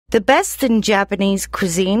The best in Japanese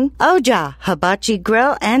cuisine, Oja Hibachi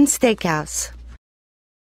Grill and Steakhouse.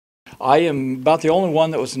 I am about the only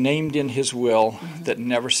one that was named in his will that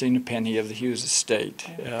never seen a penny of the Hughes estate.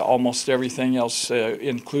 Almost everything else,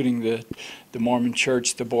 including the Mormon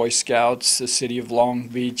Church, the Boy Scouts, the city of Long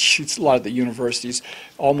Beach, it's a lot of the universities,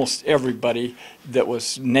 almost everybody that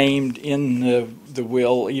was named in the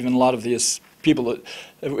will, even a lot of these people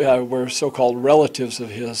that were so-called relatives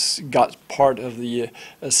of his got part of the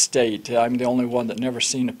estate. I'm the only one that never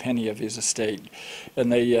seen a penny of his estate.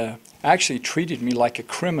 And they actually treated me like a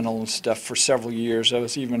criminal and stuff for several years. I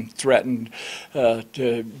was even threatened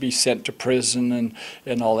to be sent to prison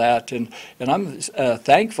and all that. And I'm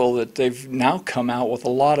thankful that they've now come out with a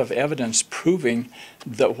lot of evidence proving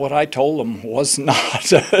that what I told them was not.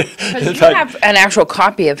 Because you have an actual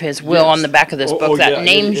copy of his will on the back of this book that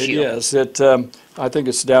names you. Yes, I think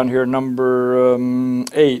it's down here, number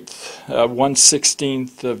 8,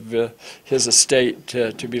 1/16 of his estate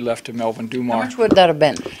to be left to Melvin Dummar. How much would that have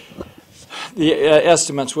been? The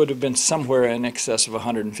estimates would have been somewhere in excess of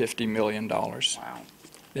 $150 million. Wow.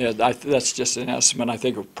 Yeah, that's just an estimate. I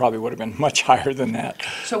think it probably would have been much higher than that.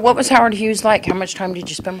 So what was Howard Hughes like? How much time did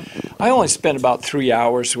you spend with him? I only spent about 3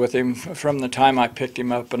 hours with him from the time I picked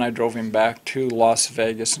him up and I drove him back to Las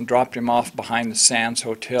Vegas and dropped him off behind the Sands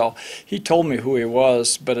Hotel. He told me who he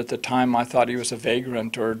was, but at the time I thought he was a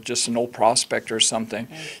vagrant or just an old prospector or something.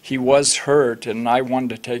 He was hurt, and I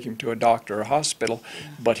wanted to take him to a doctor or a hospital,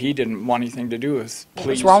 but he didn't want anything to do with police. What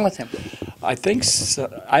was wrong with him? I think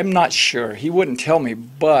I'm not sure. He wouldn't tell me,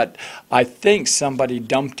 but I think somebody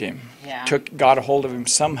dumped him. Yeah. Got a hold of him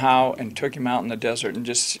somehow and took him out in the desert and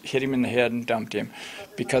just hit him in the head and dumped him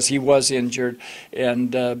because he was injured.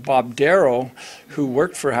 And Bob Darrow, who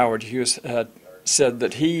worked for Howard Hughes, said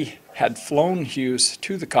that he had flown Hughes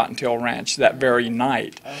to the Cottontail Ranch that very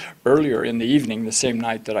night, earlier in the evening, the same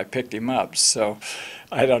night that I picked him up. So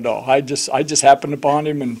I don't know. I just happened upon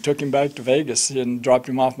him and took him back to Vegas and dropped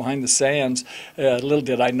him off behind the Sands. Little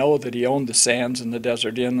did I know that he owned the Sands and the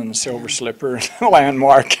Desert Inn and the Silver Slipper and the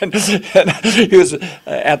Landmark. And he was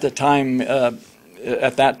at the time.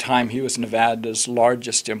 At that time, he was Nevada's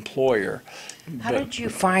largest employer. How did you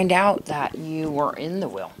find out that you were in the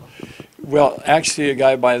will? Well, actually, a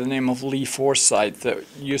guy by the name of Lee Forsyth that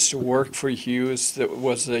used to work for Hughes, that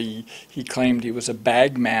was he claimed he was a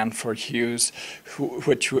bagman for Hughes,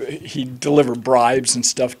 he delivered bribes and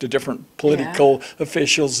stuff to different political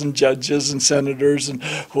officials and judges and senators and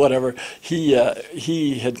whatever.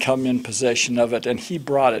 He had come in possession of it, and he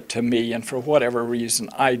brought it to me, and for whatever reason,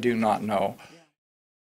 I do not know.